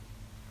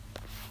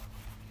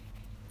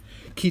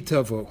Ki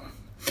Tavo.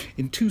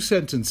 In 2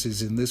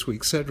 sentences in this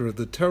week's Seder,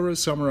 the Torah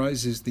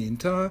summarizes the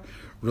entire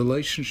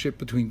relationship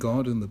between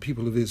God and the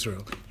people of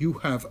Israel. You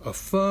have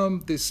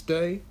affirmed this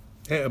day,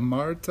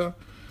 Marta,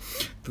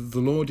 that the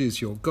Lord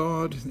is your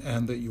God,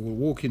 and that you will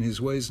walk in his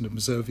ways and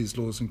observe his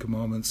laws and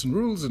commandments and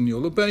rules, and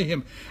you'll obey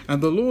him.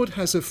 And the Lord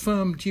has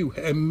affirmed you,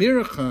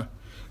 Emircha,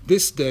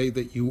 this day,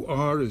 that you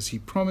are, as he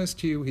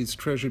promised you, his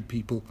treasured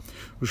people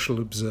who shall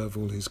observe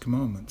all his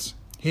commandments.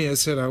 Here,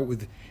 set out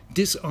with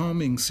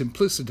disarming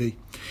simplicity,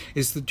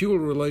 is the dual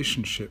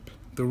relationship,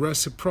 the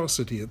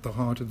reciprocity at the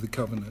heart of the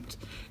covenant.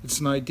 It's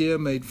an idea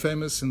made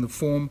famous in the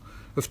form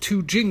of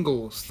 2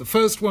 jingles. The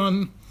first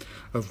one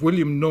of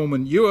William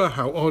Norman Ewer,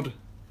 How Odd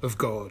of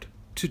God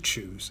to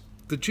choose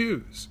the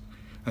Jews.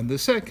 And the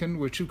second,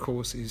 which of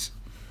course is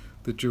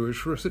the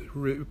Jewish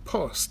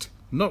riposte.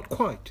 Not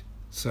quite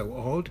so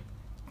odd,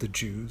 the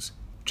Jews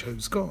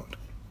chose God.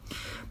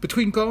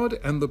 Between God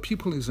and the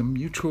people is a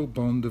mutual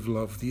bond of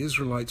love. The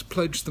Israelites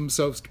pledged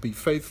themselves to be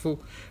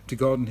faithful to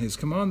God and his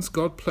commands.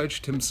 God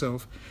pledged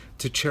himself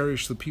to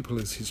cherish the people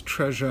as his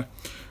treasure,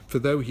 for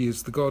though he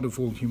is the God of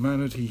all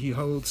humanity, he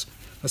holds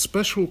a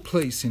special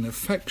place in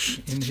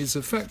his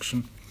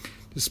affection,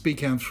 to speak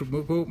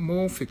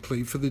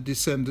anthropomorphically, for the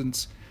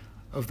descendants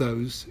of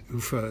those who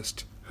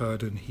first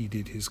heard and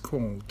heeded his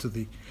call, to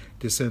the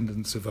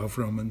descendants of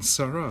Avram and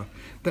Sarah.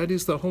 That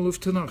is the whole of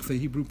Tanakh, the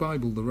Hebrew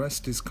Bible. The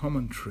rest is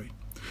commentary.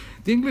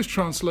 The English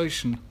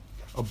translation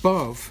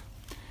above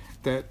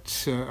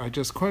that I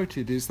just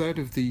quoted is that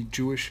of the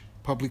Jewish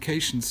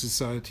Publication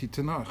Society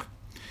Tanakh.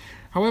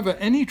 However,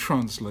 any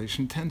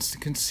translation tends to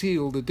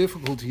conceal the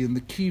difficulty in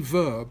the key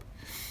verb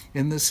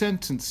in the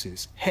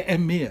sentences,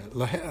 he'emir,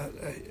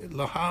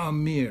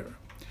 laha'amir.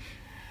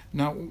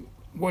 Now,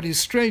 what is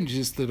strange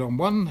is that on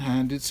one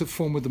hand it's a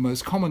form of the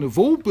most common of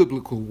all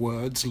biblical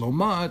words,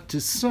 lomar,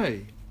 to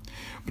say.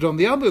 But on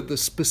the other, the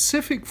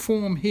specific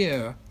form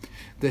here,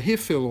 the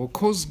hifil or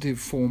causative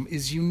form,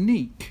 is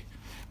unique.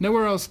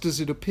 Nowhere else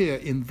does it appear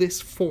in this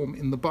form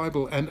in the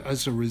Bible, and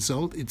as a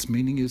result its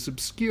meaning is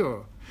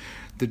obscure.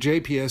 The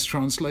JPS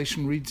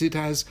translation reads it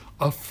as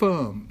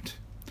affirmed.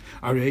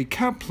 R.A.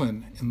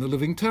 Kaplan in the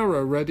Living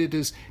Torah read it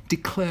as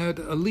declared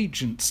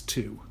allegiance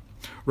to.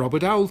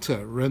 Robert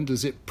Alter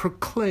renders it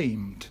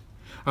proclaimed.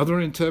 Other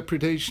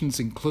interpretations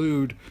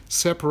include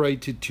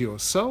separated to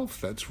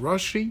yourself, that's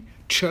Rashi,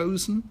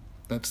 chosen,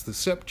 that's the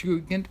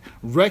Septuagint,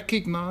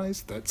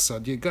 recognized, that's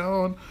Sadia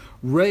Gaon,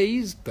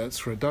 raised,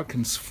 that's Radak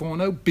and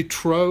Sforno,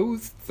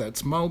 betrothed,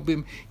 that's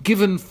Malbim,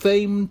 given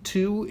fame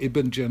to,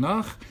 Ibn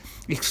Janach,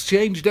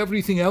 exchanged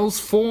everything else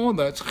for,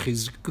 that's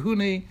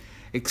Chizkuni,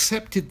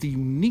 accepted the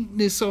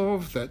uniqueness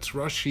of, that's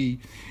Rashi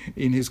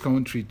in his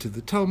commentary to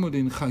the Talmud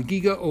in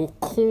Chagiga, or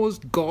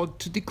caused God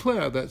to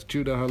declare, that's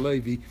Judah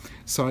Halevi,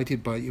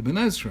 cited by Ibn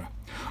Ezra.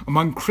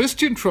 Among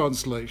Christian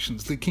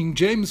translations, the King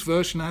James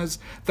Version has,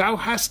 thou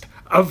hast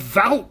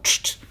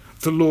avouched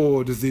the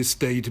Lord this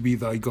day to be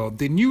thy God.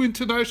 The New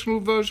International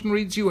Version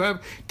reads, you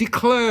have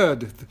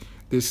declared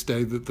this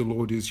day that the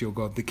Lord is your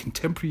God. The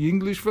Contemporary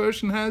English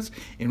Version has,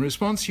 in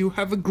response, you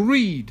have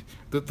agreed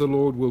that the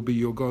Lord will be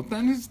your God.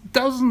 Then there's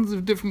dozens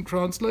of different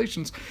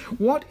translations.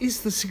 What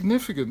is the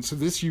significance of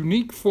this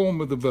unique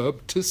form of the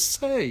verb to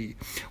say?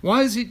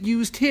 Why is it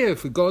used here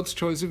for God's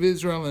choice of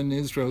Israel and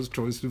Israel's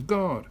choice of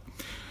God?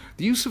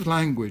 The use of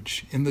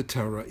language in the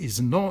Torah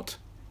is not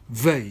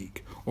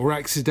vague or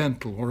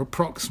accidental or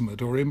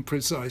approximate or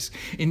imprecise.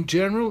 In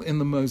general, in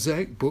the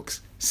Mosaic books,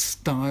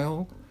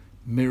 style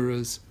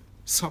mirrors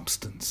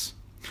substance.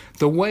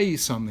 The way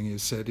something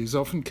is said is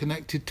often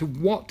connected to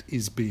what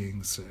is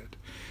being said.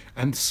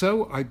 And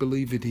so I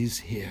believe it is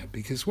here,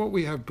 because what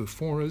we have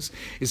before us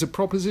is a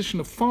proposition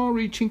of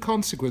far-reaching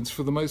consequence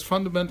for the most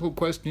fundamental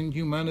question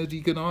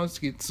humanity can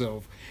ask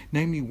itself,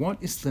 namely, what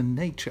is the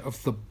nature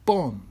of the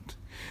bond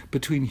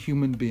between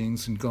human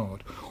beings and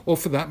God, or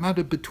for that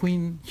matter,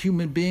 between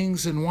human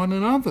beings and one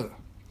another,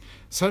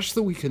 such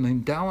that we can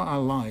endow our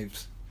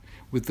lives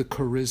with the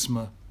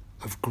charisma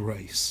of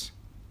grace?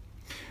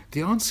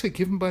 The answer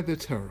given by the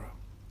Torah,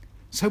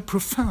 so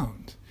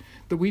profound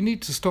that we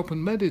need to stop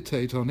and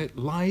meditate on it,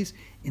 lies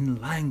in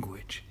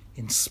language,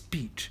 in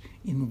speech,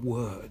 in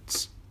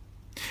words.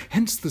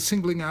 Hence the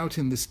singling out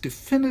in this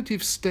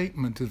definitive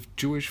statement of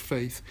Jewish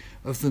faith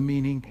of the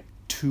meaning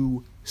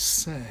to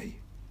say.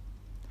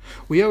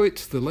 We owe it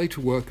to the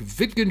later work of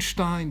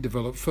Wittgenstein,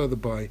 developed further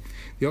by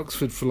the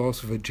Oxford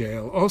philosopher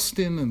J.L.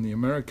 Austin and the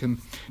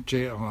American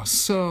J.R.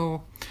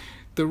 Searle,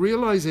 the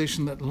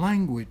realization that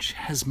language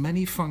has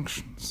many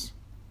functions.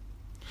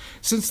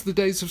 Since the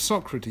days of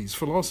Socrates,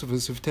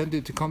 philosophers have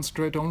tended to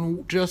concentrate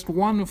on just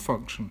one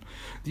function,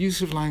 the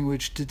use of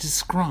language to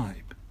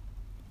describe,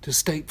 to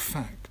state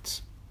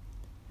facts.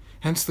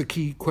 Hence the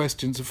key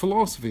questions of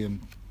philosophy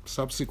and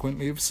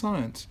subsequently of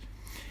science.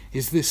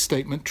 Is this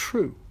statement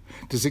true?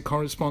 Does it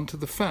correspond to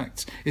the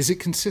facts? Is it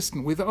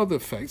consistent with other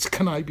facts?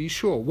 Can I be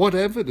sure? What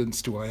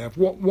evidence do I have?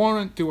 What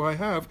warrant do I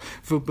have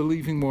for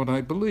believing what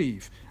I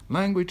believe?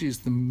 Language is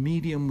the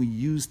medium we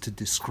use to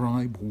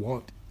describe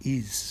what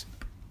is.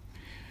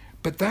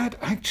 But that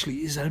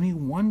actually is only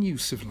one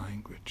use of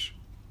language.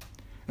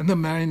 And there are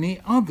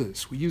many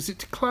others. We use it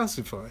to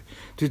classify,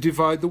 to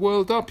divide the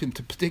world up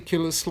into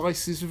particular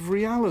slices of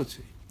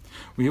reality.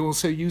 We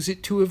also use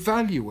it to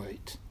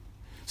evaluate.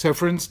 So,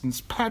 for instance,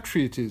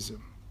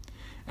 patriotism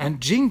and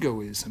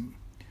jingoism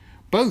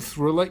both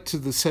relate to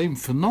the same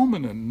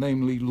phenomenon,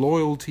 namely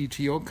loyalty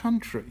to your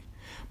country,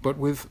 but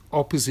with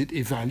opposite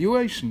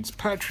evaluations.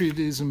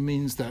 Patriotism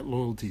means that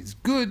loyalty is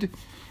good,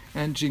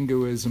 and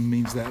jingoism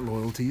means that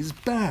loyalty is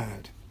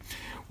bad.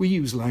 We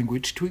use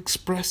language to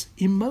express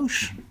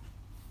emotion.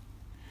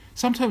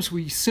 Sometimes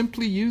we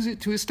simply use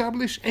it to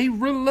establish a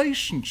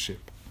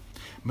relationship.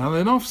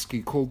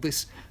 Malinowski called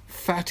this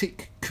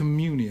phatic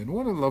communion.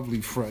 What a lovely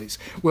phrase,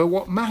 where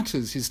what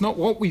matters is not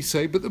what we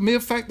say, but the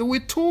mere fact that we're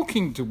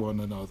talking to one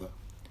another.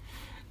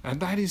 And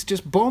that is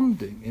just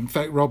bonding. In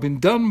fact, Robin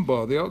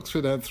Dunbar, the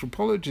Oxford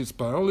anthropologist,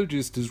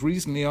 biologist, has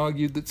recently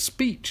argued that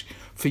speech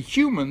for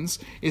humans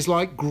is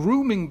like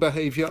grooming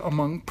behavior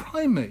among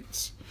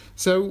primates.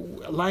 So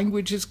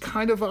language is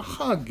kind of a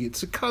hug,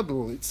 it's a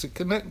cuddle, it's a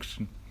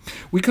connection.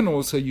 We can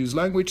also use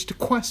language to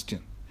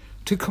question,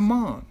 to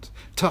command,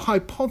 to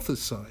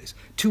hypothesize,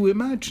 to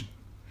imagine.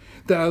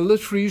 There are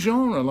literary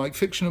genres like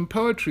fiction and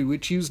poetry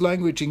which use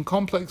language in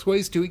complex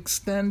ways to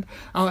extend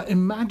our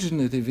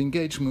imaginative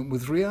engagement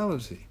with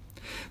reality.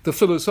 The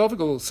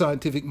philosophical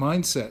scientific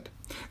mindset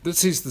that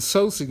sees the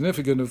sole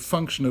significant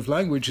function of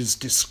language as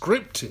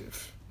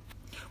descriptive,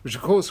 which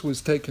of course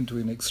was taken to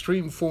an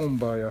extreme form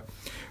by a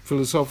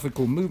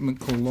philosophical movement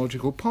called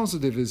logical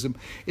positivism,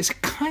 is a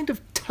kind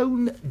of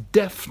tone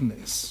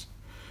deafness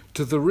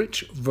to the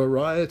rich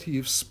variety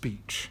of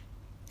speech.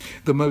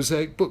 The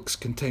Mosaic books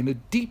contain a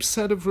deep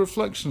set of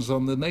reflections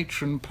on the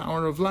nature and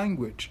power of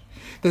language.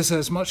 This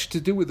has much to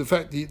do with the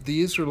fact that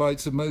the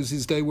Israelites of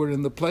Moses' day were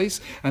in the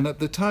place and at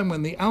the time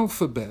when the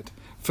alphabet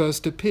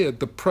first appeared,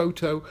 the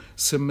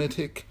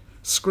Proto-Semitic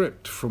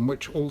script from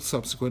which all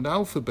subsequent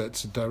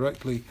alphabets are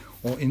directly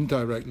or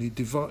indirectly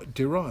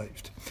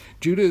derived.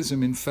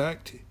 Judaism, in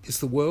fact, is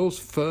the world's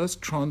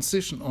first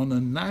transition on a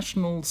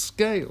national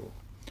scale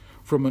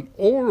from an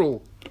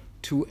oral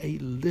to a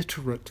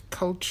literate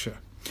culture.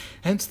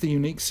 Hence the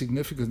unique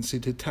significance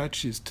it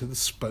attaches to the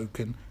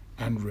spoken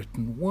and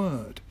written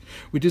word.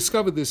 We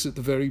discover this at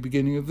the very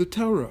beginning of the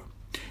Torah.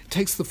 It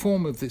takes the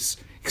form of this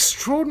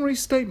extraordinary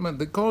statement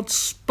that God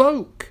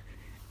spoke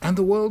and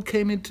the world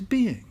came into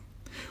being.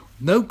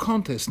 No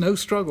contest, no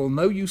struggle,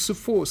 no use of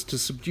force to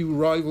subdue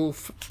rival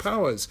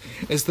powers,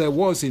 as there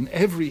was in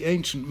every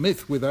ancient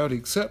myth without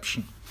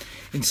exception.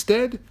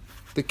 Instead,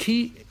 the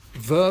key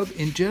verb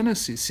in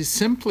Genesis is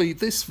simply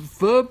this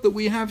verb that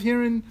we have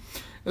here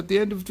at the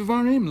end of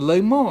Devarim,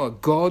 Lemor.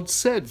 God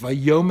said,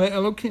 Vayomer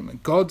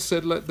Elokim. God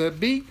said, let there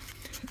be,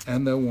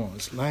 and there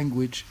was.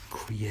 Language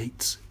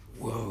creates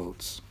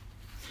worlds.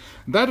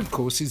 And that, of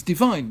course, is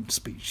divine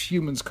speech.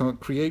 Humans can't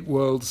create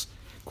worlds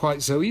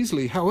quite so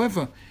easily.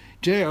 However,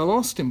 J.L.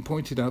 Austin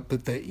pointed out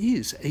that there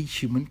is a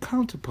human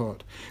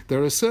counterpart.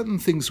 There are certain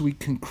things we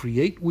can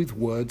create with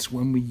words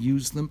when we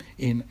use them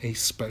in a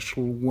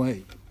special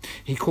way.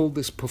 He called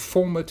this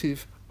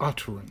performative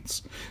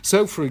utterance.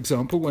 So, for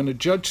example, when a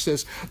judge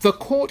says, the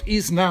court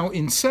is now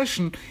in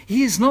session,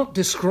 he is not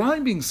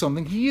describing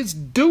something, he is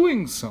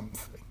doing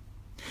something.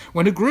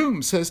 When a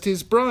groom says to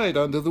his bride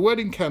under the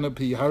wedding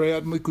canopy,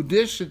 Hareat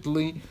Mekudeshet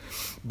li,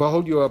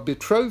 behold, you are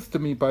betrothed to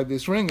me by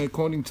this ring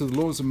according to the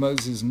laws of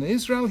Moses and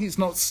Israel, he's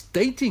not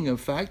stating a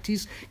fact,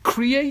 he's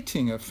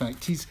creating a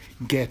fact, he's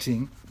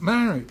getting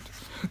married.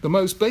 The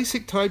most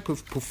basic type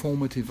of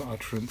performative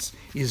utterance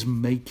is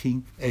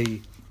making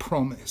a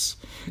promise.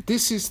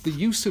 This is the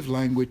use of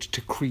language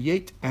to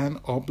create an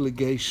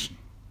obligation.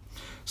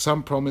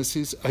 Some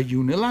promises are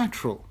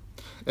unilateral.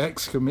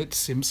 X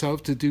commits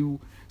himself to do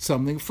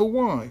something for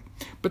Y,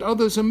 but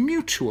others are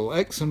mutual.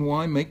 X and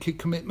Y make a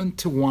commitment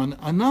to one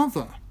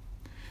another.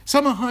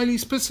 Some are highly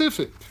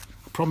specific.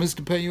 I promise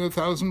to pay you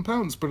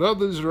 £1,000, but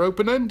others are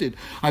open-ended.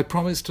 I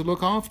promise to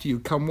look after you,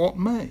 come what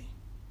may.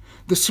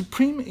 The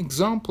supreme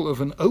example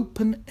of an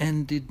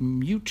open-ended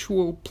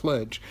mutual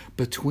pledge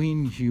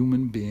between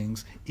human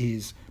beings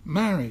is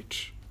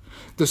marriage.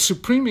 The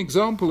supreme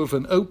example of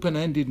an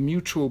open-ended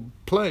mutual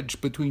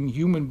pledge between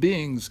human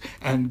beings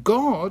and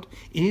God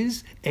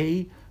is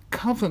a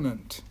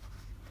covenant.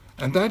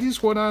 And that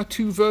is what our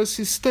two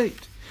verses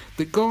state,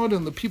 that God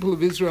and the people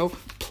of Israel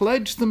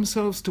pledged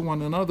themselves to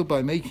one another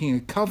by making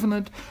a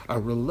covenant, a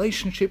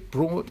relationship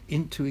brought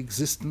into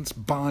existence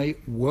by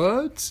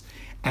words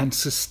and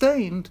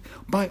sustained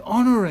by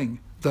honoring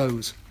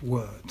those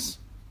words.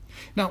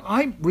 Now,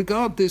 I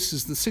regard this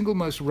as the single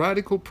most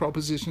radical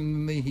proposition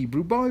in the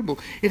Hebrew Bible.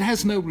 It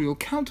has no real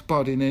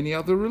counterpart in any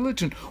other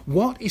religion.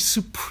 What is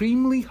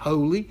supremely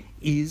holy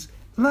is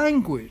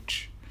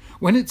language,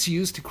 when it's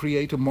used to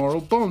create a moral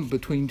bond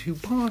between two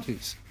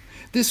parties.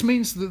 This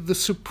means that the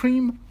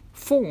supreme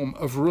form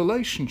of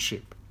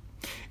relationship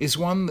is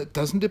one that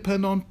doesn't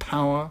depend on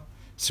power,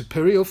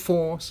 superior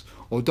force,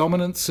 or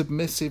dominant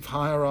submissive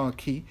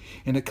hierarchy.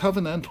 In a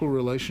covenantal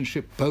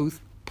relationship, both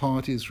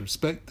parties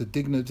respect the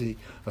dignity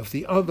of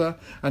the other,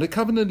 and a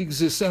covenant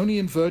exists only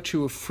in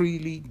virtue of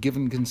freely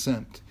given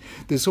consent.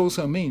 This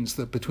also means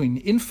that between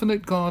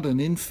infinite God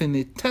and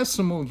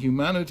infinitesimal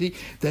humanity,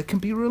 there can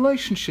be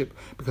relationship,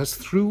 because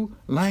through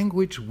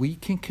language we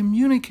can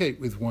communicate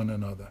with one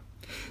another.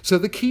 So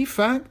the key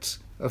facts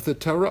of the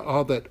Torah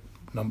are that,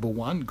 number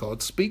one,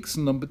 God speaks,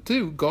 and number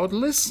two, God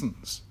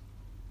listens.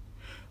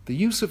 The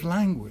use of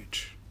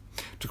language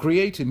to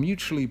create a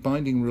mutually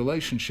binding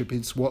relationship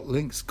is what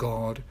links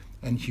God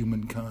and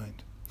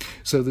humankind.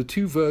 So the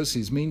two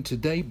verses mean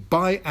today,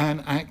 by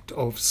an act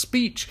of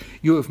speech,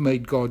 you have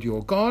made God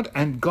your God,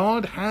 and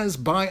God has,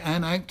 by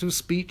an act of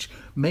speech,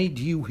 made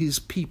you his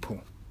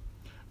people.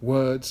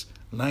 Words,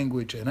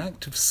 language, and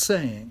act of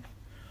saying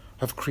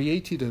have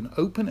created an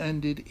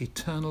open-ended,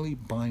 eternally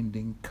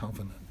binding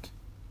covenant.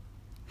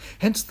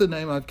 Hence the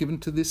name I've given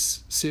to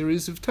this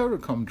series of Torah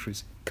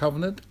commentaries,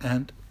 Covenant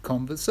and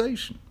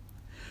Conversation.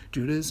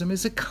 Judaism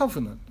is a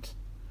covenant,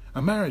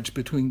 a marriage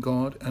between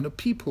God and a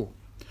people.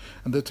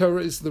 And the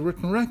Torah is the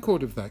written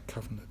record of that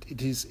covenant.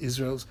 It is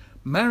Israel's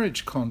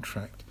marriage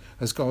contract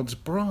as God's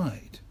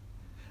bride.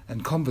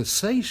 And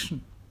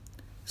conversation,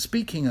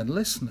 speaking and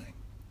listening,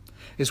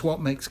 is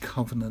what makes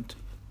covenant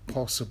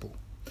possible.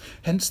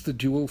 Hence the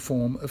dual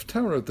form of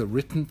Torah, the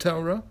written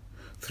Torah,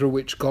 through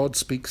which God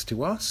speaks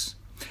to us,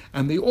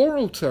 and the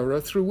oral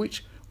Torah, through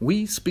which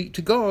we speak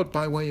to God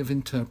by way of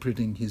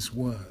interpreting his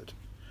word.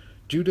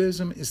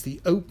 Judaism is the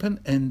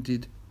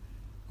open-ended,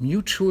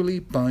 mutually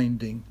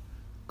binding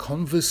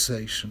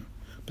conversation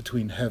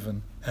between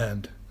heaven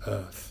and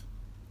earth.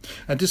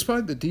 And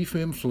despite the deep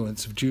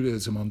influence of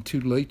Judaism on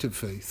two later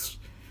faiths,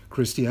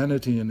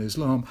 Christianity and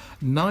Islam,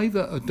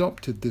 neither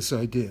adopted this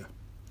idea.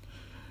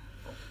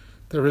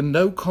 There are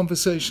no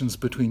conversations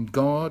between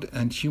God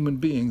and human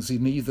beings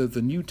in either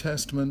the New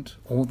Testament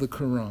or the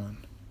Quran,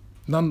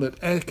 none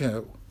that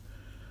echo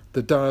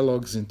the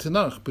dialogues in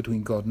Tanakh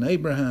between God and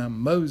Abraham,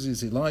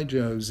 Moses,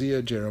 Elijah,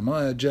 Hosea,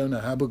 Jeremiah,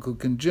 Jonah,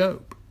 Habakkuk, and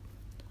Job.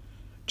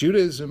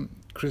 Judaism,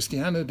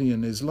 Christianity,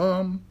 and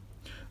Islam,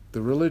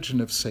 the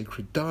religion of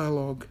sacred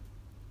dialogue,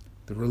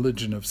 the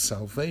religion of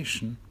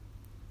salvation,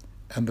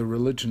 and the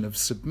religion of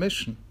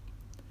submission,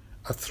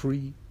 are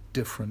three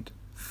different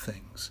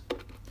things.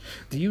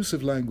 The use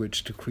of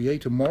language to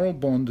create a moral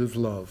bond of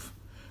love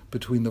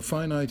between the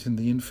finite and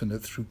the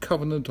infinite through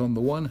covenant on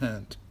the one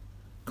hand,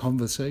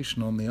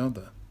 conversation on the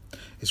other,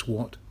 is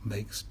what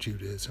makes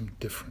Judaism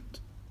different.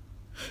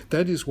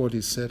 That is what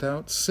is set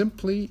out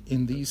simply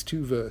in these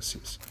two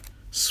verses,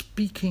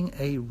 speaking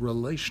a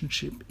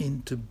relationship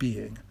into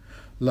being.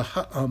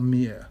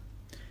 Laha'amir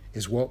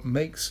is what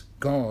makes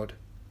God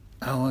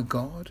our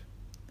God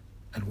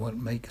and what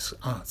makes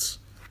us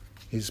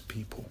his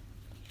people.